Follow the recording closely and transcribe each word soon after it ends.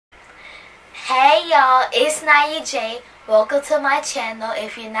Hey y'all, it's Naya J. Welcome to my channel.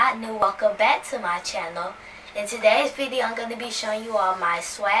 If you're not new, welcome back to my channel. In today's video, I'm going to be showing you all my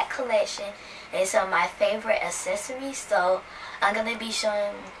swag collection and some of my favorite accessories. So I'm going to be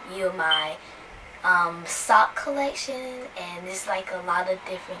showing you my sock collection, and it's like a lot of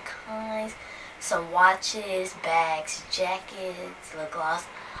different kinds. Some watches, bags, jackets, lip gloss,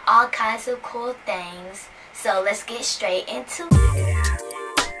 all kinds of cool things. So let's get straight into it.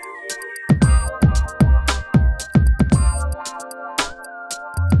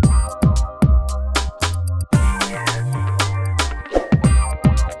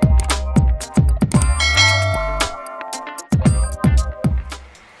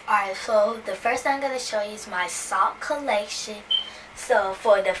 Alright, so the first thing I'm going to show you is my sock collection. So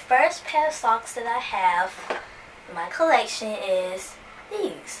for the first pair of socks that I have, my collection is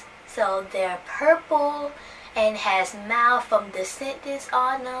these. So they're purple and has mouth from Descendants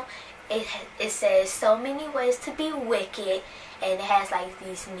on them. It says so many ways to be wicked, and it has like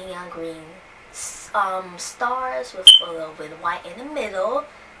these neon green stars with a little bit of white in the middle.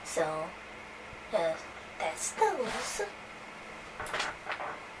 So yeah, that's those.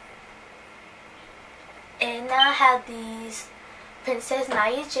 And now I have these Princess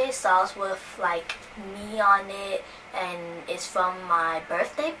Naya J socks with like me on it, and it's from my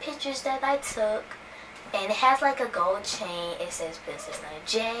birthday pictures that I took. And it has like a gold chain. It says Princess Naya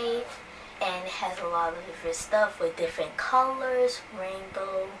J, and it has a lot of different stuff with different colors,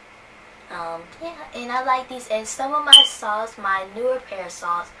 rainbow. Yeah, and I like these. And some of my socks, my newer pair of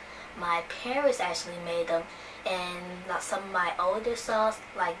socks, my parents actually made them. And some of my older socks,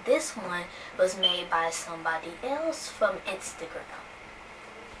 like this one, was made by somebody else from Instagram.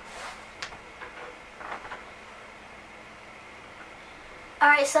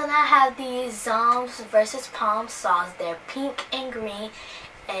 Alright, so now I have these Zombs versus Palm socks. They're pink and green.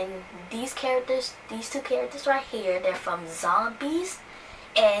 And these two characters right here, they're from Zombies.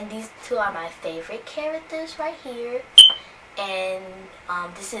 And these two are my favorite characters right here. And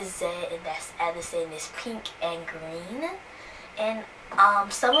this is Zed, and that's Edison. It's pink and green. And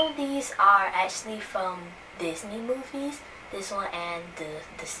some of these are actually from Disney movies. This one and the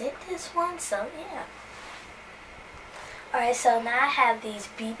Descendants one. So yeah. Alright, so now I have these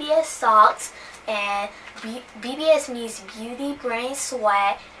BBS socks, and BBS means Beauty Brain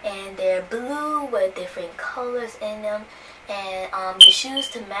Swag, and they're blue with different colors in them. And the shoes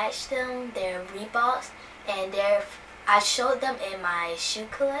to match them, they're Reeboks, and I showed them in my shoe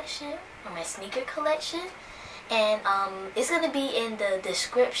collection, or my sneaker collection, and it's going to be in the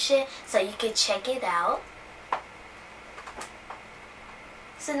description so you can check it out.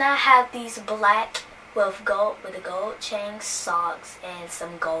 So now I have these black with a gold chain socks and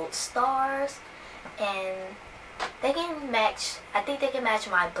some gold stars, and they can match, I think they can match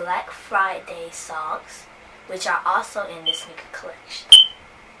my Black Friday socks, which are also in the sneaker collection.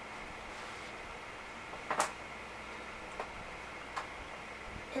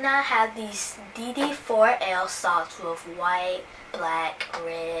 And I have these DD4L socks with white, black,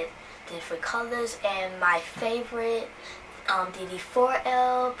 red, different colors, and my favorite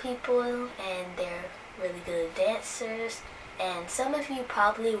DD4L people, and they're really good dancers, and some of you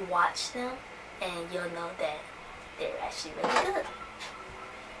probably watch them and you'll know that they're actually really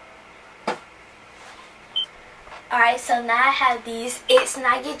good. Alright, so now I have these It's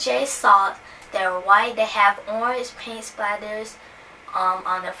Naya J socks. They're white, they have orange paint splatters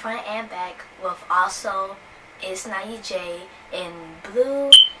on the front and back, with also It's Naya J in blue,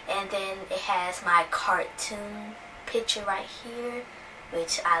 and then it has my cartoon picture right here,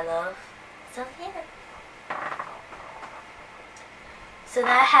 which I love. So yeah. So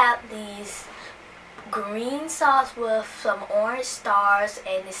now I have these green socks with some orange stars,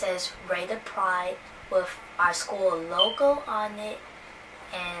 and it says Raider Pride with our school logo on it,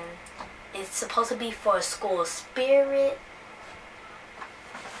 and it's supposed to be for school spirit.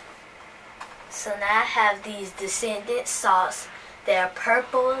 So now I have these Descendant socks. They're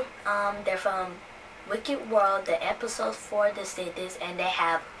purple. They're from Wicked World, the episode 4 Descendants, and they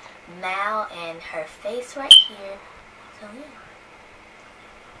have Mal and her face right here. So yeah.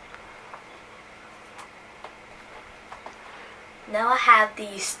 Now I have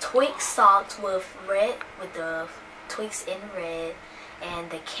these Twix socks with the Twix in red, and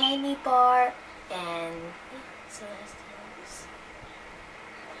the candy bar, and yeah, so that's those.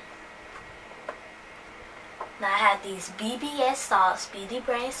 Now I have these BBS socks, Beauty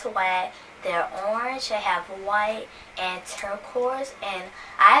Brain Swag. They're orange, they have white and turquoise, and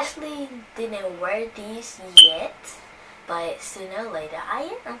I actually didn't wear these yet, but sooner or later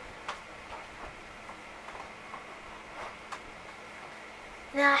I am.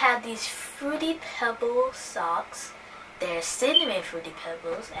 Now I have these Fruity Pebble socks. They're cinnamon Fruity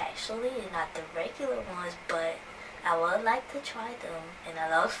Pebbles actually, and not the regular ones, but I would like to try them. And I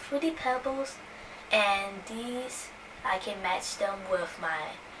love Fruity Pebbles. And these, I can match them with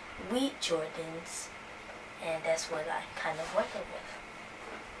my wheat Jordans. And that's what I kind of work with.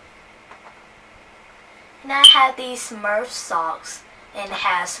 And I have these Smurf socks. And it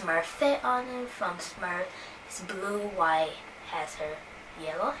has Smurfette on them from Smurf. It's blue, white, has her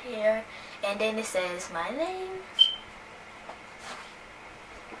yellow hair. And then it says my name.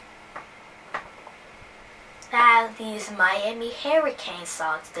 I have these Miami Hurricane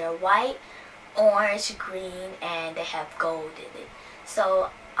socks. They're white, orange, green, and they have gold in it. So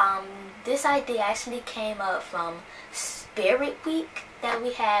this idea actually came up from Spirit Week that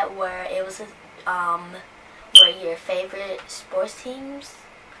we had, where it was where your favorite sports teams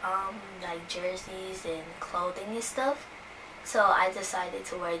like jerseys and clothing and stuff. So I decided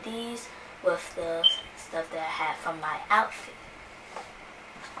to wear these with the stuff that I had from my outfit.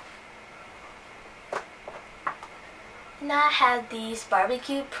 Now I have these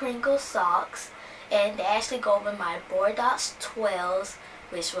barbecue Pringles socks, and they actually go over my Bordox 12s,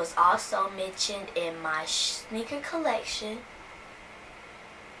 which was also mentioned in my sneaker collection.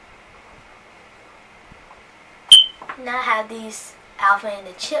 Now I have these Alvin and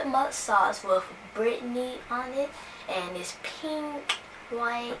the Chipmunk socks with Britney on it, and it's pink,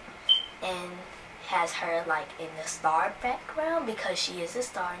 white, and has her like in the star background because she is a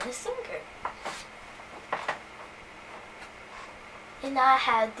star and a singer. And I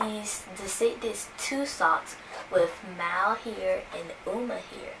had these Deciduous 2 socks with Mal here and Uma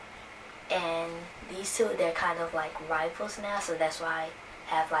here. And these two, they're kind of like rivals now, so that's why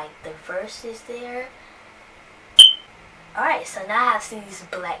I have like the verses there. Alright, so now I have these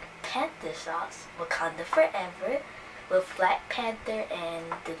Black Panther socks, Wakanda Forever, with Black Panther and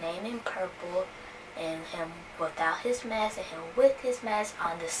the name in purple, and him without his mask and him with his mask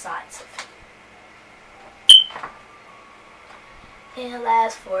on the sides of him. And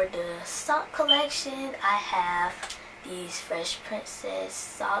last, for the sock collection, I have these Fresh Princess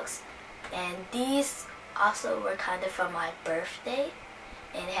socks, and these also were kind of from my birthday,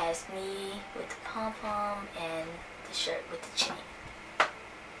 and it has me with the pom-pom and the shirt with the chain.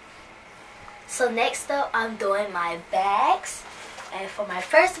 So next up, I'm doing my bags, and for my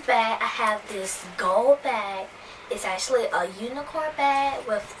first bag, I have this gold bag. It's actually a unicorn bag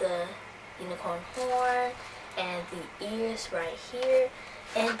with the unicorn horn and the ears right here,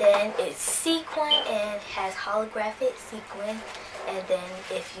 and then it's sequin and has holographic sequin, and then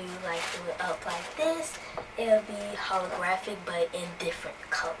if you like do it up like this, it'll be holographic but in different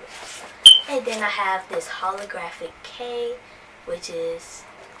colors. And then I have this holographic K, which is,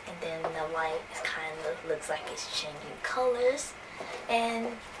 and then the light is kind of looks like it's changing colors, and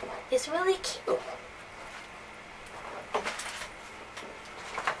it's really cute.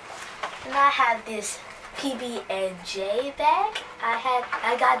 And I have this PB&J bag.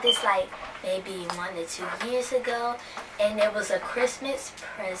 I got this like maybe 1 to 2 years ago, and it was a Christmas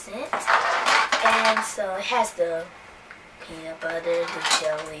present. And so it has the peanut butter, the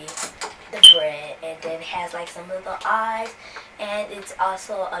jelly, the bread, and then it has like some little eyes, and it's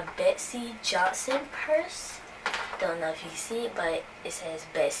also a Betsey Johnson purse. Don't know if you see it, but it says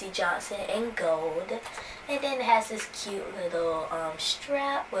Betsey Johnson in gold, and then it has this cute little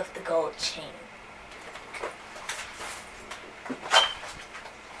strap with the gold chain.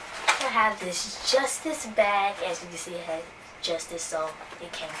 I have this Justice bag. As you can see, it has Justice, so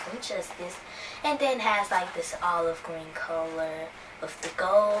it came from Justice. And then it has like this olive green color with the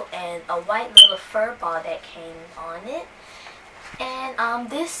gold and a white little fur ball that came on it. And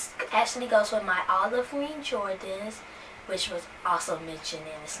this actually goes with my olive green Jordans, which was also mentioned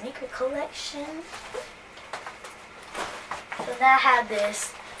in the sneaker collection. So now I have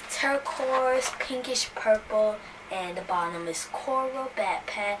this turquoise, pinkish purple, and the bottom is coral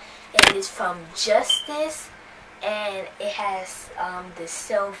backpack. It is from Justice, and it has the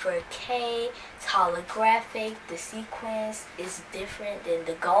silver K. It's holographic. The sequence is different than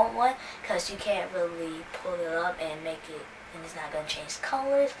the gold one because you can't really pull it up and make it, and it's not going to change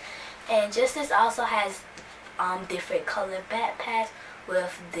colors. And Justice also has different color backpacks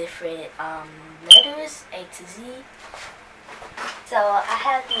with different letters, A to Z. So I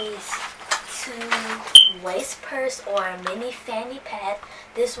have these 2 waist purse or a mini fanny pack.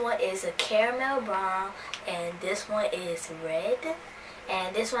 This one is a caramel brown, and this one is red,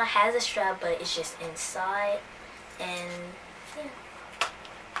 and this one has a strap but it's just inside. And yeah.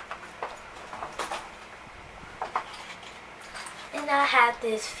 And I have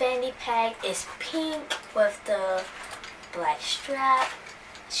this fanny pack. It's pink with the black strap,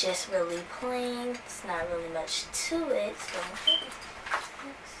 just really plain. It's not really much to it. So.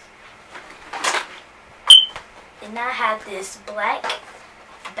 And I have this black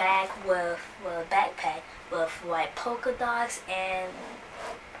bag with, well, backpack with white polka dots and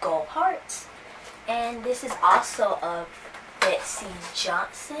gold hearts. And this is also a Betsey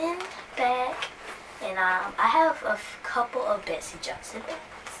Johnson bag. And I have a couple of Betsey Johnson bags.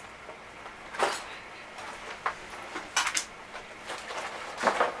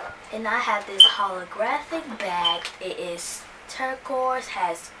 And I have this holographic bag. It is turquoise,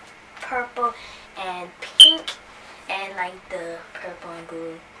 has purple and pink, and like the purple and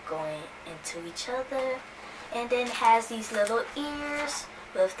blue going into each other. And then it has these little ears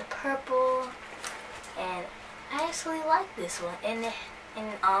with the purple. And I actually like this one. And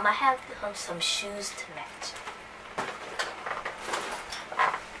I have some shoes to match.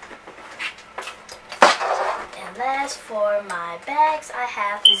 And last, for my bags, I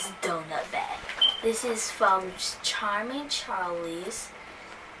have this donut bag. This is from Charming Charlie's,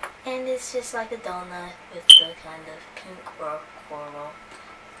 and it's just like a donut with the kind of pink or coral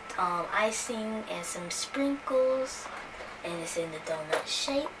icing and some sprinkles, and it's in the donut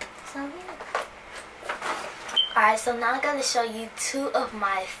shape. So yeah. Alright, so now I'm going to show you two of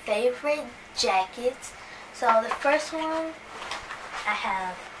my favorite jackets. So the first one, I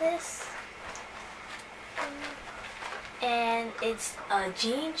have this. And it's a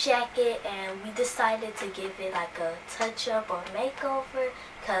jean jacket, and we decided to give it like a touch-up or makeover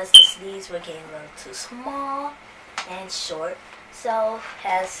because the sleeves were getting a little too small and short. So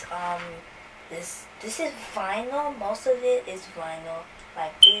has this is vinyl. Most of it is vinyl.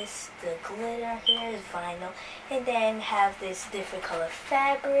 Like this, the glitter here is vinyl, and then have this different color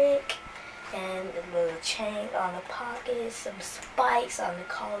fabric and a little chain on the pocket, some spikes on the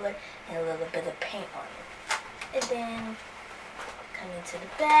collar, and a little bit of paint on it. And then coming to the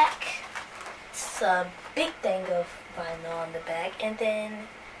back, it's a big thing of vinyl on the back, and then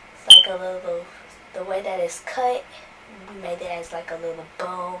it's like a little, the way that it's cut, we made it as like a little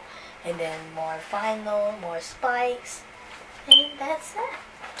bow, and then more vinyl, more spikes. And that's it.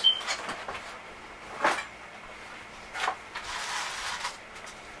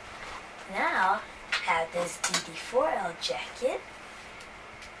 Now, I have this DD4L jacket.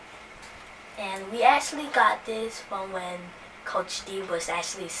 And we actually got this from when Coach D was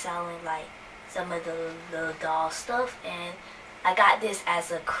actually selling like some of the little doll stuff. And I got this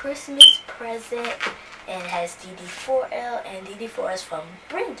as a Christmas present. And it has DD4L, and DD4 is from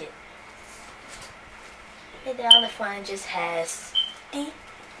Bring It. And then on the front it just has D,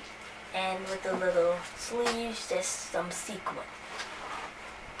 and with the little sleeves, just some sequin.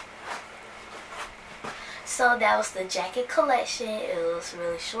 So that was the jacket collection. It was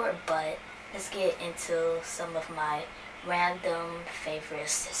really short, but let's get into some of my random favorite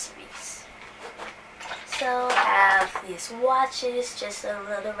accessories. So I have these watches, just a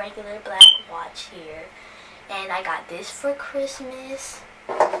little regular black watch here. And I got this for Christmas,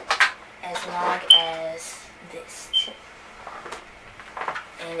 as long as this too.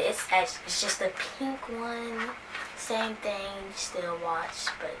 And it's just a pink one, same thing, still watch,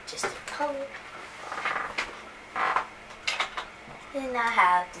 but just a color. Then I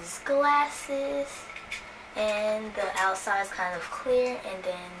have these glasses, and the outside is kind of clear, and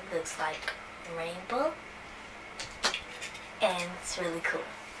then looks like rainbow, and it's really cool.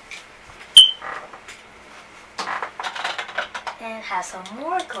 And have some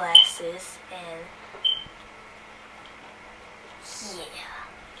more glasses, and yeah,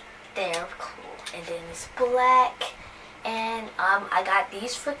 they're cool. And then it's black, and I got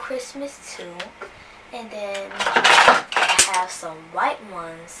these for Christmas too. And then I have some white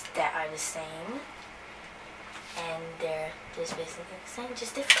ones that are the same, and they're just basically the same,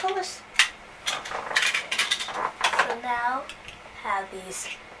 just different colors. So now I have these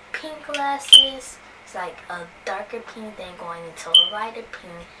pink glasses. It's like a darker pink, then going into a lighter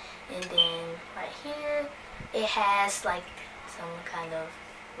pink, and then right here it has like some kind of,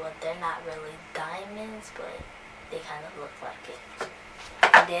 well, they're not really diamonds, but they kind of look like it.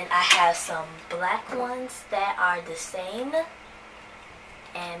 And then I have some black ones that are the same,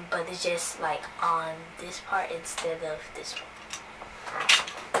 and but it's just like on this part instead of this one.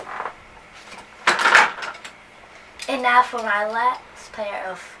 And now for my last pair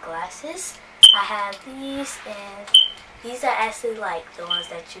of glasses, I have these, and these are actually like the ones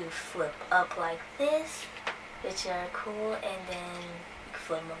that you flip up like this, which are cool, and then you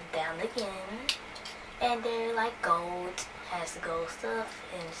flip them down again, and they're like gold, has the gold stuff,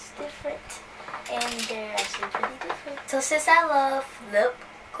 and it's different, and they're actually pretty different. So since I love lip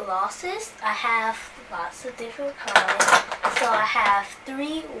glosses, I have lots of different colors. So I have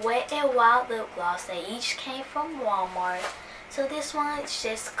 3 Wet n Wild lip gloss. They each came from Walmart. So this one is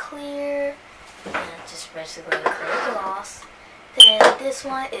just clear, and just basically clear gloss. Then this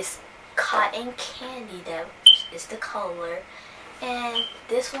one is Cotton Candy, that is the color. And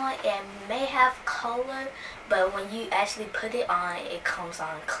this one, it may have color, but when you actually put it on, it comes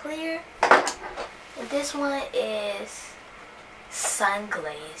on clear. And this one is Sun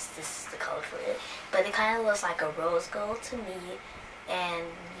Glaze. This is the color for it, but it kind of looks like a rose gold to me. And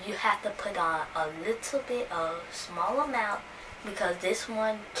you have to put on a little bit of small amount because this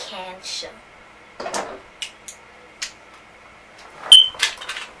one can show.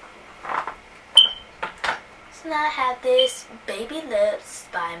 So now I have this Baby Lips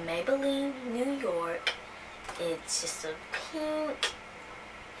by Maybelline New York. It's just a pink,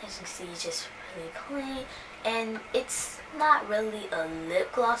 as you can see, just really clean. And it's not really a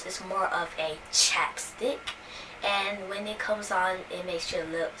lip gloss, it's more of a chapstick. And when it comes on, it makes your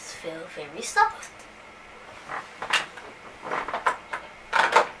lips feel very soft.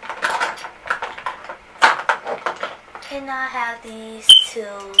 And I have these 2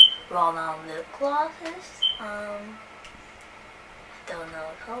 roll-on lip glosses. I don't know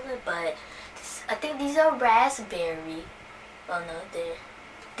the color, but I think these are raspberry. Oh no,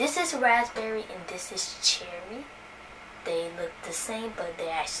 this is raspberry and this is cherry. They look the same, but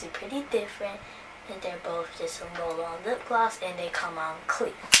they're actually pretty different. And they're both just some roll-on lip gloss, and they come on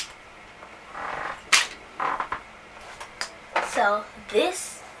clear. So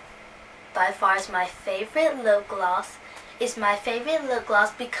this, by far, is my favorite lip gloss. It's my favorite lip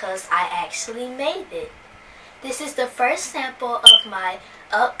gloss because I actually made it. This is the first sample of my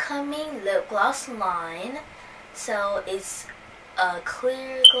upcoming lip gloss line. So it's a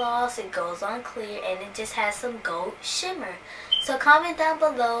clear gloss, it goes on clear, and it just has some gold shimmer. So comment down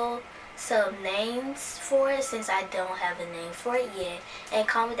below some names for it, since I don't have a name for it yet, and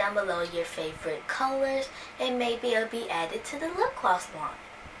comment down below your favorite colors, and maybe it'll be added to the lip gloss line.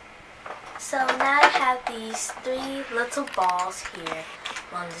 So now I have these 3 little balls here.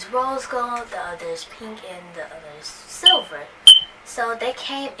 One is rose gold, the other is pink, and the other is silver. So they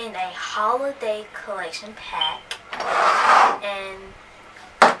came in a holiday collection pack, and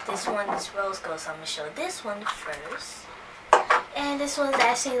this one is rose gold, so I'm going to show this one first. And this one's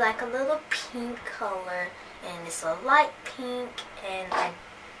actually like a little pink color, and it's a light pink, and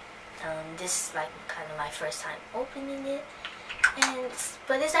this is like kind of my first time opening it,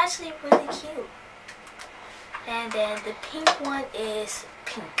 but it's actually really cute. And then the pink one is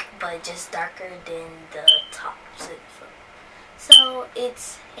pink, but just darker than the top. So it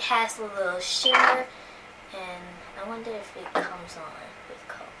has a little shimmer, and I wonder if it comes on with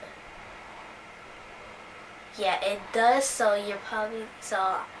color. Yeah, it does. So I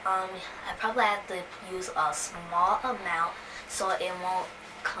probably have to use a small amount so it won't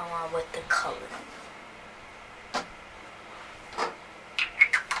come on with the color.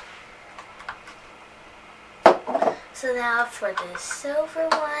 So now for the silver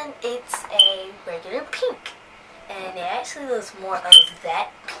one, it's a regular pink, and it actually looks more of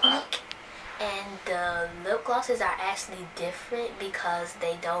that pink. And the lip glosses are actually different because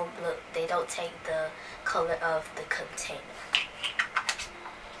they don't take the color of the container.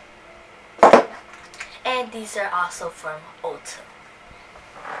 And these are also from Ulta.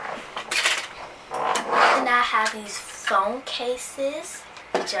 And I have these phone cases,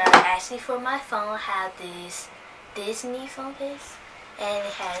 which are actually for my phone. I have these Disney phone case, and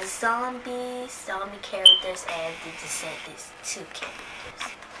it has zombie characters, and the Descendants 2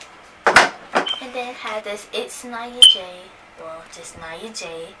 characters. And then have this It's Naya J, well, just Naya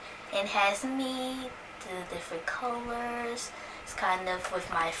J, and has me, the different colors. It's kind of with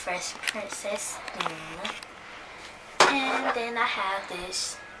my Fresh Princess theme. And then I have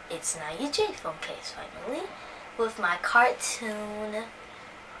this It's Naya J phone case finally, with my cartoon,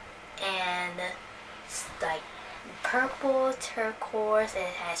 and it's like purple turquoise, and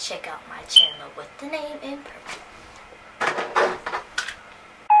it has check out my channel with the name in purple.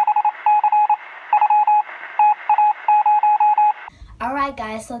 Alright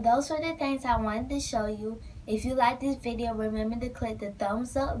guys, so those were the things I wanted to show you. If you like this video, remember to click the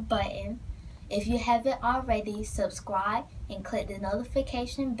thumbs up button. If you haven't already, subscribe and click the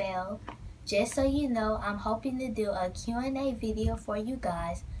notification bell. Just so you know, I'm hoping to do a Q&A video for you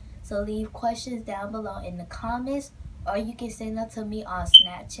guys. So leave questions down below in the comments, or you can send them to me on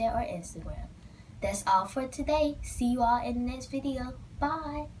Snapchat or Instagram. That's all for today. See you all in the next video.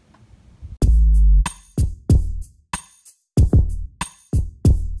 Bye!